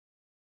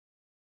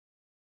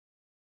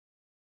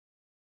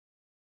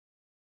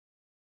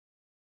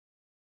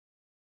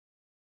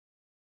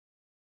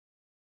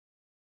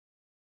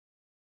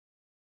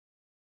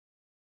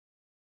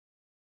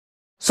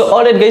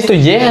Alright guys, तो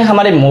ये है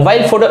हमारे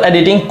मोबाइल फोटो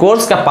एडिटिंग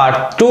कोर्स का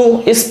पार्ट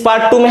 2। इस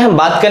पार्ट 2 में हम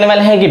बात करने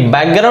वाले हैं कि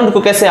बैकग्राउंड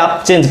को कैसे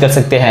आप चेंज कर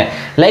सकते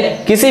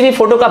हैं। किसी भी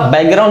फोटो का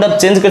बैकग्राउंड आप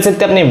चेंज कर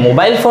सकते हैं अपने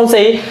मोबाइल फोन से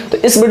ही। तो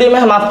इस वीडियो में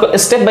हम आपको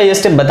स्टेप बाय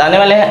स्टेप बताने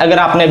वाले हैं। अगर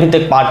आपने अभी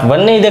तक पार्ट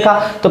 1 नहीं देखा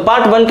तो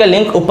पार्ट 1 का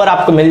लिंक ऊपर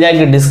आपको मिल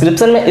जाएगी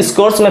डिस्क्रिप्शन में। इस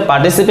कोर्स में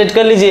पार्टिसिपेट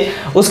कर लीजिए।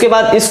 उसके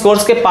बाद इस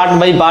कोर्स के पार्ट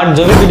बाई पार्ट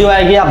जो भी वीडियो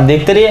आएगी आप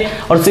देखते रहिए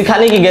और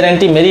सिखाने की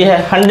गारंटी मेरी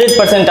है।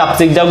 100% आप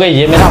सीख जाओगे,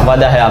 ये मेरा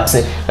वादा है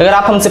आपसे। अगर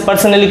आप हमसे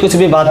पर्सनली कुछ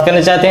भी बात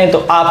करना चाहते हैं तो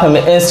आप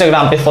हमें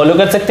इंस्टाग्राम पे फॉलो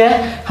कर सकते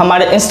हैं।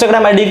 हमारे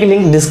इंस्टाग्राम आईडी की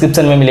लिंक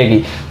डिस्क्रिप्शन में मिलेगी।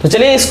 तो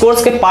चलिए इस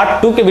कोर्स के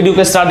पार्ट 2 के वीडियो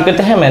को स्टार्ट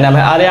करते हैं। मेरा नाम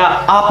है आर्या,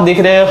 आप देख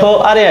रहे हो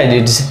आर्या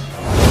एडिट्स।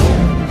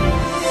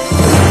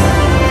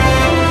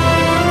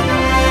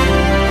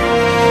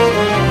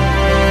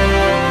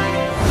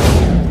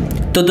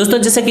 तो दोस्तों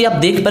जैसे कि आप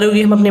देख पा रहे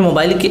हो हम अपने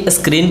मोबाइल की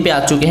स्क्रीन पे आ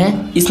चुके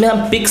हैं। इसमें हम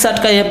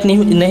पिक्सार्ट का ऐप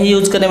नहीं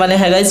यूज करने वाले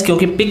हैं गाइस,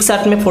 क्योंकि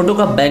पिक्सार्ट में फोटो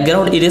का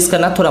बैकग्राउंड इरेज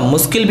करना थोड़ा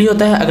मुश्किल भी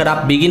होता है। अगर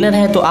आप बिगिनर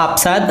हैं तो आप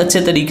शायद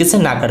अच्छे तरीके से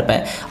ना कर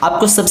पाए।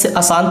 आपको सबसे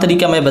आसान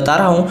तरीका मैं बता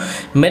रहा हूँ।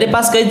 मेरे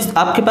पास गाइस,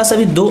 आपके पास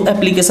अभी 2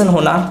 एप्लीकेशन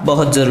होना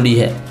बहुत जरूरी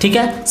है, ठीक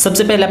है।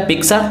 सबसे पहला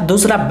पिक्सार्ट,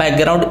 दूसरा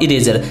बैकग्राउंड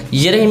इरेजर।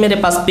 ये रही मेरे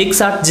पास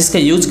पिक्सार्ट, जिसका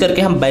यूज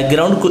करके हम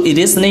बैकग्राउंड को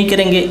इरेज नहीं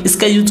करेंगे,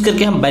 इसका यूज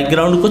करके हम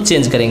बैकग्राउंड को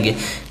चेंज करेंगे।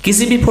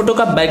 किसी भी फोटो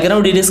का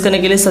बैकग्राउंड इरेज करने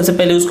के लिए सबसे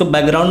पहले उसको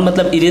बैकग्राउंड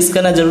मतलब इरेज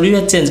करना जरूरी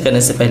है चेंज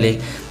करने से पहले।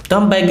 तो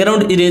हम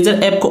बैकग्राउंड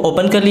इरेजर ऐप को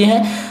ओपन कर लिए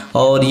हैं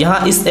और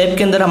यहाँ इस ऐप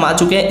के अंदर हम आ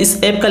चुके हैं।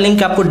 इस ऐप का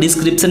लिंक आपको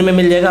डिस्क्रिप्शन में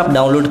मिल जाएगा, आप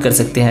डाउनलोड कर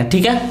सकते हैं,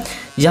 ठीक है।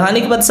 यहाँ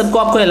आने के बाद सबको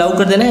आपको अलाउ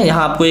कर देना है।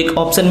 यहाँ आपको एक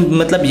ऑप्शन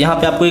मतलब यहाँ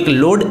पे आपको एक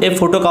लोड ए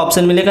फोटो का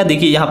ऑप्शन मिलेगा।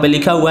 देखिए यहाँ पे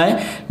लिखा हुआ है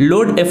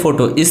लोड ए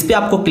फोटो, इस पर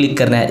आपको क्लिक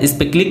करना है। इस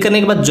पर क्लिक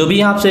करने के बाद जो भी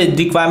यहाँ से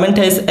रिक्वायरमेंट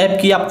है इस ऐप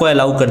की आपको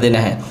अलाउ कर देना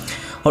है।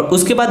 और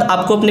उसके बाद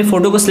आपको अपने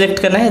फोटो को सिलेक्ट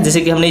करना है। जैसे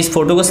कि हमने इस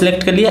फोटो को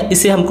सिलेक्ट कर लिया,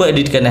 इसे हमको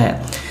एडिट करना है।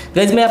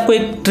 गाइज मैं आपको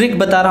एक ट्रिक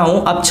बता रहा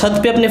हूँ, आप छत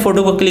पे अपने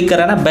फोटो को क्लिक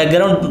कराना,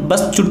 बैकग्राउंड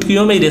बस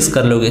चुटकियों में इरेज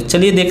कर लोगे।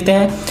 चलिए देखते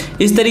हैं।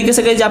 इस तरीके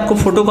से गाइज आपको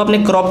फोटो को अपने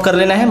क्रॉप कर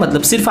लेना है,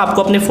 मतलब सिर्फ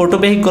आपको अपने फोटो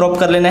पे ही क्रॉप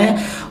कर लेना है।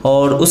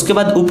 और उसके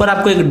बाद ऊपर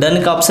आपको एक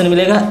डन का ऑप्शन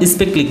मिलेगा, इस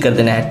पर क्लिक कर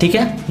देना है, ठीक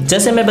है।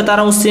 जैसे मैं बता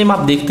रहा हूँ सेम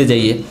आप देखते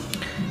जाइए।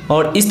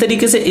 और इस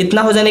तरीके से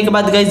इतना हो जाने के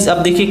बाद गाइज अब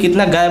देखिए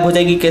कितना गायब हो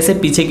जाएगी कैसे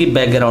पीछे की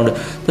बैकग्राउंड।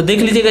 तो देख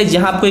लीजिए गाइज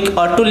यहाँ आपको एक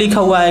ऑटो लिखा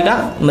हुआ आएगा,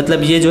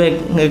 मतलब ये जो है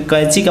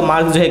कैंची का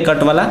मार्क जो है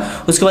कट वाला।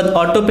 उसके बाद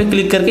ऑटो पे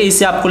क्लिक करके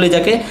इससे आपको ले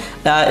जाके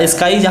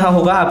स्काई जहाँ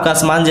होगा आपका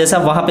आसमान जैसा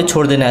वहाँ पे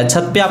छोड़ देना है।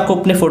 छत पे आपको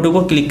अपने फोटो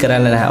को क्लिक करा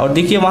लेना है और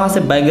देखिए वहाँ से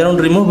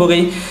बैकग्राउंड रिमूव हो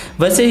गई।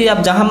 वैसे ही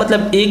आप जहाँ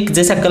मतलब एक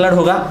जैसा कलर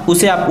होगा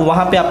उसे आप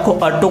वहाँ पे आपको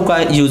ऑटो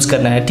का यूज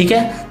करना है, ठीक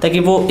है, ताकि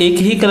वो एक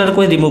ही कलर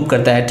को रिमूव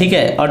करता है, ठीक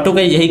है। ऑटो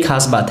का यही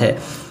खास बात है।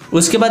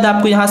 उसके बाद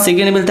आपको यहाँ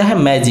सेकेंड मिलता है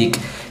मैजिक।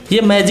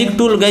 ये मैजिक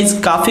टूल गाइज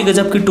काफ़ी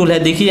गजब की टूल है।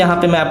 देखिए यहाँ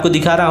पे मैं आपको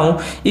दिखा रहा हूँ।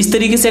 इस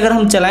तरीके से अगर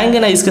हम चलाएंगे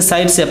ना इसके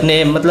साइड से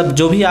अपने मतलब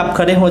जो भी आप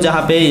खड़े हो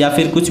जहाँ पे या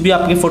फिर कुछ भी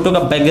आपकी फ़ोटो का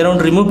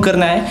बैकग्राउंड रिमूव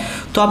करना है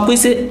तो आपको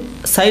इसे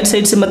साइड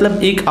से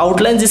मतलब एक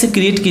आउटलाइन जैसे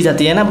क्रिएट की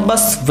जाती है ना,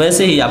 बस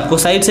वैसे ही आपको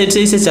साइड से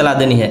इसे चला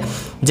देनी है।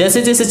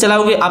 जैसे जैसे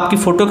चलाओगे आपकी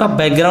फ़ोटो का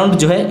बैकग्राउंड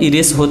जो है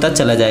इरेज होता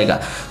चला जाएगा।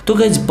 तो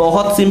गाइज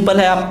बहुत सिंपल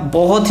है, आप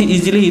बहुत ही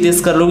इजीली इरेज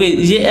कर लोगे।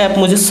 ये ऐप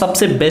मुझे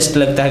सबसे बेस्ट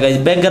लगता है गाइज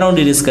बैकग्राउंड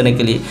इरेज करने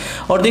के लिए।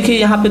 और देखिए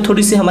यहाँ पे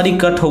थोड़ी सी हमारी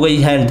कट हो गई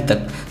हैंड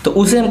तक, तो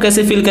उसे हम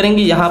कैसे फिल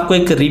करेंगे। यहाँ आपको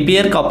एक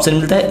रिपेयर का ऑप्शन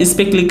मिलता है, इस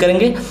पर क्लिक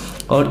करेंगे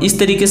और इस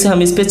तरीके से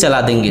हम इस पर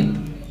चला देंगे।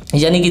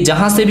 यानी कि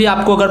जहाँ से भी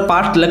आपको अगर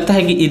पार्ट लगता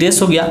है कि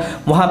इरेज हो गया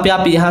वहाँ पे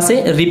आप यहाँ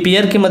से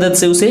रिपेयर की मदद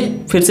से उसे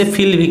फिर से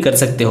फिल भी कर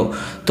सकते हो।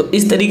 तो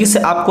इस तरीके से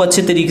आपको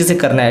अच्छे तरीके से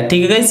करना है,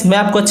 ठीक है गाइस। मैं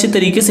आपको अच्छे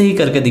तरीके से ही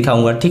करके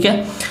दिखाऊंगा, ठीक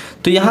है।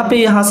 तो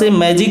यहाँ से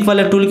मैजिक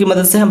वाले टूल की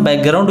मदद से हम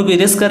बैकग्राउंड को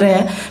इरेज कर रहे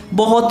हैं।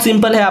 बहुत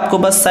सिंपल है, आपको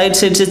बस साइड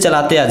से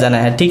चलाते आ जाना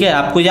है, ठीक है।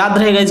 आपको याद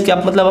रहेगा इसके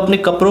आप मतलब अपने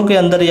कपड़ों के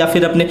अंदर या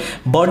फिर अपने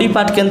बॉडी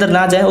पार्ट के अंदर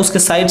ना जाए, उसके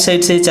साइड से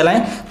ही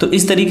चलाएं। तो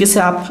इस तरीके से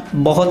आप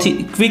बहुत ही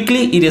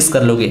क्विकली इरेज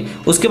कर लोगे।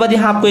 उसके बाद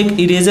यहाँ आपको एक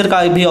इरेजर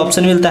का भी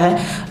ऑप्शन मिलता है।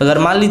 अगर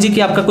मान लीजिए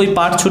कि आपका कोई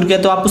पार्ट छूट गया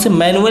तो आप उसे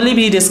मैनुअली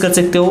भी इरेज कर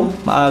सकते हो।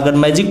 अगर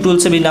मैजिक टूल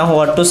से भी ना हो,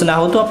 ऑटो से ना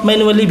हो तो आप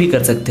मैनुअली भी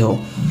कर सकते हो।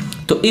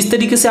 तो इस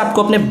तरीके से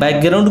आपको अपने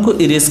बैकग्राउंड को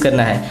इरेज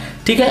करना है,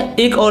 ठीक है।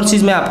 एक और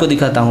चीज़ मैं आपको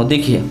दिखाता हूँ।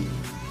 देखिए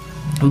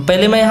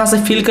पहले मैं यहाँ से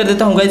फिल कर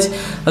देता हूँ गाइज।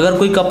 अगर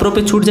कोई कपड़ों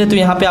पे छूट जाए तो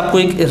यहाँ पे आपको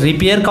एक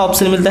रिपेयर का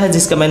ऑप्शन मिलता है,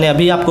 जिसका मैंने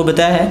अभी आपको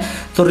बताया है।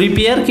 तो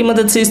रिपेयर की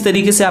मदद से इस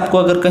तरीके से आपको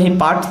अगर कहीं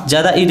पार्ट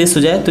ज़्यादा इरेज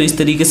हो जाए तो इस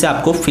तरीके से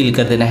आपको फिल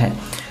कर देना है।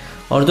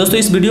 और दोस्तों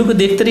इस वीडियो को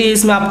देखते रहिए,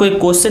 इसमें आपको एक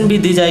क्वेश्चन भी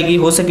दी जाएगी।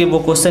 हो सके वो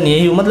क्वेश्चन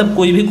यही हो, मतलब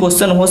कोई भी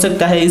क्वेश्चन हो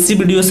सकता है इसी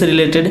वीडियो से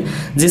रिलेटेड,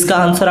 जिसका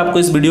आंसर आपको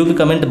इस वीडियो के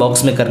कमेंट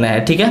बॉक्स में करना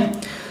है, ठीक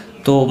है।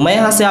 तो मैं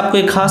यहाँ से आपको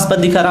एक खास बात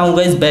दिखा रहा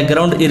हूँ इस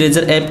बैकग्राउंड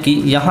इरेजर ऐप की।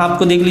 यहाँ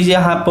आपको देख लीजिए,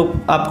 यहाँ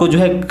आपको जो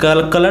है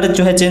कलर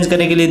जो है चेंज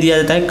करने के लिए दिया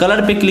जाता है।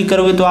 कलर पे क्लिक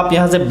करोगे तो आप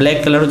यहाँ से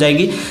ब्लैक कलर हो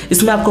जाएगी।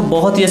 इसमें आपको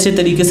बहुत ही अच्छे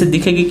तरीके से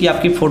दिखेगी कि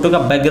आपकी फ़ोटो का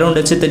बैकग्राउंड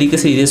अच्छे तरीके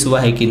से इरेज हुआ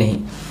है कि नहीं।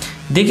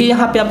 देखिए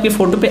यहाँ पे आपकी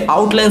फ़ोटो पे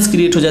आउटलाइंस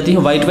क्रिएट हो जाती है,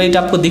 वाइट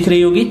आपको दिख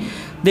रही होगी।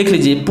 देख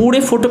लीजिए पूरे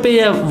फोटो पे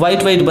यह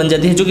वाइट बन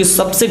जाती है, जो कि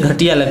सबसे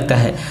घटिया लगता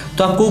है।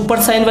 तो आपको ऊपर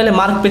साइन वाले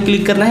मार्क पे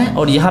क्लिक करना है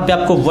और यहाँ पे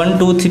आपको 1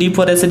 2 3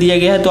 4 ऐसे दिया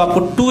गया है, तो आपको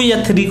 2 या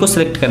 3 को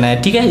सिलेक्ट करना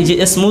है, ठीक है।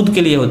 ये स्मूथ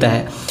के लिए होता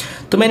है।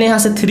 तो मैंने यहाँ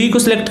से 3 को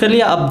सिलेक्ट कर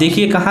लिया। अब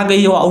देखिए कहाँ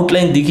गई वो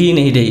आउटलाइन, दिख ही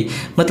नहीं रही।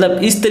 मतलब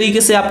इस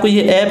तरीके से आपको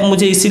ये ऐप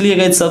मुझे इसीलिए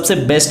गाइस सबसे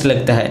बेस्ट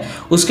लगता है।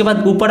 उसके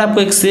बाद ऊपर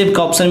आपको एक सेव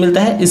का ऑप्शन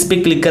मिलता है, इस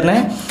पर क्लिक करना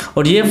है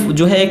और ये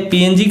जो है एक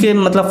PNG के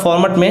मतलब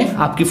फॉर्मेट में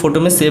आपकी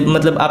फ़ोटो में सेव,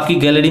 मतलब आपकी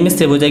गैलरी में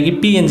सेव हो जाएगी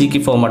PNG की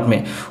फॉर्मेट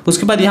में।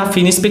 उसके बाद यहाँ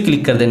फिनिश पे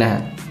क्लिक कर देना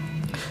है।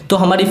 तो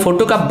हमारी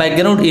फोटो का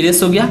बैकग्राउंड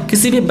इरेज हो गया।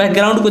 किसी भी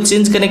बैकग्राउंड को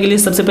चेंज करने के लिए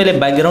सबसे पहले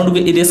बैकग्राउंड को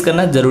इरेज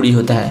करना जरूरी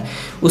होता है।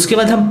 उसके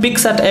बाद हम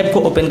पिक्सार्ट ऐप को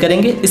ओपन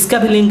करेंगे। इसका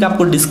भी लिंक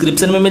आपको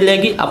डिस्क्रिप्शन में मिल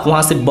जाएगी, आप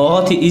वहां से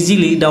बहुत ही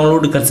इजीली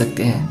डाउनलोड कर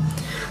सकते हैं।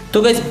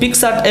 तो गाइस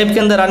पिक्सार्ट ऐप के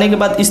अंदर आने के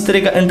बाद इस तरह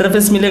का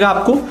इंटरफेस मिलेगा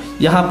आपको।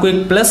 यहाँ आपको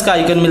एक प्लस का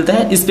आइकन मिलता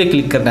है, इस पर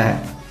क्लिक करना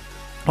है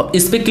और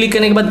इस पर क्लिक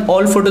करने के बाद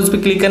ऑल फोटोज पे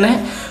क्लिक करना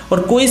है और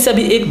कोई सा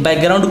भी एक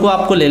बैकग्राउंड को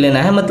आपको ले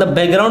लेना है। मतलब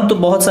बैकग्राउंड तो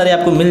बहुत सारे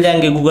आपको मिल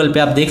जाएंगे गूगल पे,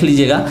 आप देख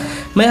लीजिएगा।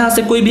 मैं यहाँ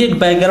से कोई भी एक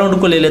बैकग्राउंड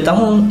को ले लेता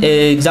हूँ।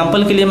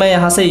 एग्जांपल के लिए मैं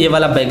यहाँ से ये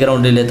वाला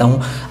बैकग्राउंड ले लेता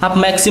हूँ। आप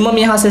मैक्सिमम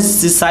यहाँ से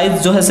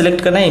साइज़ जो है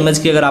सिलेक्ट करना है इमेज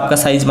की, अगर आपका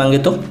साइज़ मांगे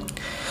तो।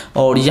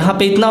 और यहाँ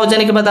पे इतना हो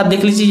जाने के बाद आप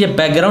देख लीजिए ये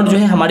बैकग्राउंड जो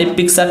है हमारी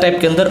पिक्सार्ट ऐप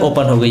के अंदर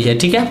ओपन हो गई है।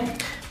 ठीक है,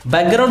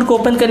 बैकग्राउंड को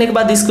ओपन करने के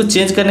बाद इसको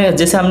चेंज करने,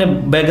 जैसे हमने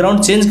बैकग्राउंड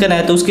चेंज करना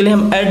है तो उसके लिए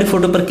हम ऐड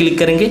फोटो पर क्लिक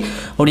करेंगे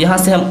और यहाँ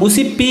से हम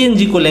उसी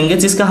PNG को लेंगे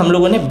जिसका हम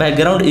लोगों ने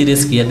बैकग्राउंड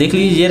इरेज किया। देख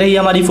लीजिए ये रही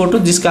हमारी फोटो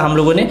जिसका हम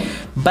लोगों ने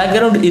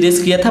बैकग्राउंड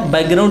इरेज किया था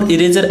बैकग्राउंड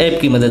इरेजर ऐप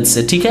की मदद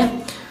से। ठीक है,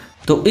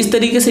 तो इस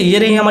तरीके से ये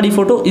रही हमारी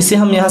फोटो। इसे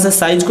हम यहाँ से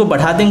साइज को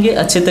बढ़ा देंगे,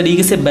 अच्छे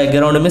तरीके से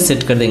बैकग्राउंड में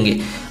सेट कर देंगे।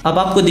 अब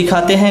आपको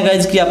दिखाते हैं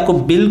गाइज कि आपको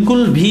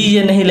बिल्कुल भी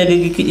ये नहीं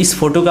लगेगी कि इस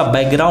फोटो का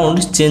बैकग्राउंड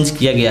चेंज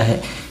किया गया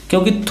है,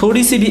 क्योंकि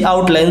थोड़ी सी भी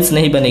आउटलाइंस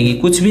नहीं बनेगी,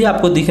 कुछ भी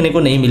आपको दिखने को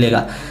नहीं मिलेगा।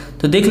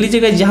 तो देख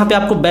लीजिएगा यहाँ पे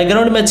आपको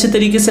बैकग्राउंड में अच्छे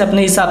तरीके से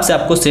अपने हिसाब से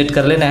आपको सेट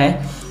कर लेना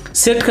है।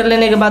 सेट कर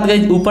लेने के बाद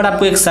गाइस ऊपर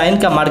आपको एक साइन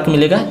का मार्क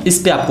मिलेगा, इस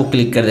पर आपको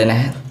क्लिक कर देना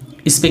है।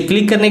 इस पर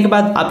क्लिक करने के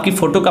बाद आपकी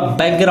फ़ोटो का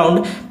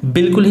बैकग्राउंड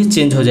बिल्कुल ही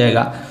चेंज हो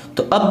जाएगा।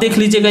 तो अब देख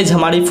लीजिएगा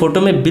हमारी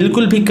फ़ोटो में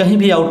बिल्कुल भी कहीं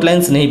भी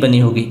आउटलाइंस नहीं बनी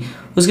होगी।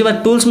 उसके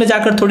बाद टूल्स में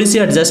जाकर थोड़ी सी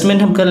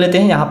एडजस्टमेंट हम कर लेते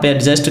हैं। यहाँ पे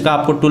एडजस्ट का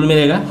आपको टूल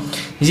मिलेगा।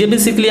 ये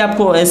बेसिकली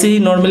आपको ऐसे ही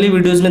नॉर्मली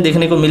वीडियोज़ में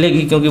देखने को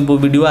मिलेगी, क्योंकि वो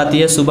वीडियो आती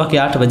है सुबह के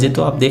 8 बजे,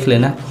 तो आप देख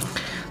लेना।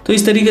 तो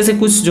इस तरीके से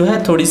कुछ जो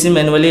है थोड़ी सी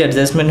मैनुअली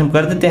एडजस्टमेंट हम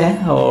कर देते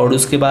हैं और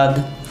उसके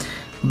बाद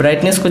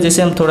ब्राइटनेस को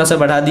जैसे हम थोड़ा सा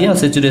बढ़ा दिया और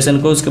सैचुरेशन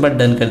को उसके बाद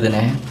डन कर देना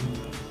है।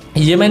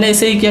 ये मैंने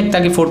ऐसे ही किया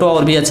ताकि फ़ोटो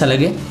और भी अच्छा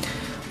लगे।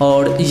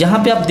 और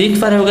यहाँ पे आप देख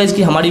पा रहे होगा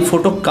कि हमारी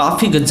फ़ोटो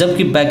काफ़ी गजब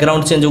की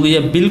बैकग्राउंड चेंज हो गई है।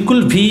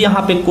 बिल्कुल भी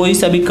यहाँ पे कोई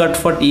सा भी कट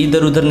फट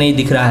इधर उधर नहीं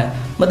दिख रहा है,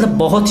 मतलब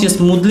बहुत ही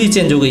स्मूथली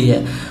चेंज हो गई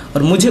है।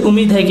 और मुझे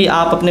उम्मीद है कि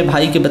आप अपने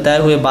भाई के बताए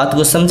हुए बात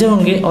को समझे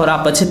होंगे और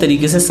आप अच्छे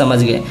तरीके से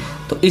समझ गए।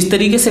 तो इस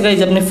तरीके से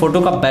गाइस अपने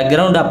फ़ोटो का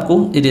बैकग्राउंड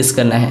आपको इरेज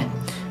करना है।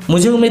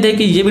 मुझे उम्मीद है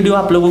कि ये वीडियो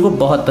आप लोगों को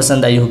बहुत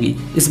पसंद आई होगी।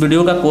 इस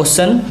वीडियो का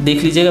क्वेश्चन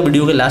देख लीजिएगा,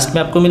 वीडियो के लास्ट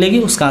में आपको मिलेगी,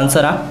 उसका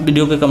आंसर आप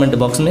वीडियो के कमेंट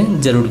बॉक्स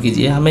में ज़रूर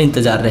कीजिए, हमें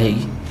इंतज़ार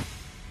रहेगी।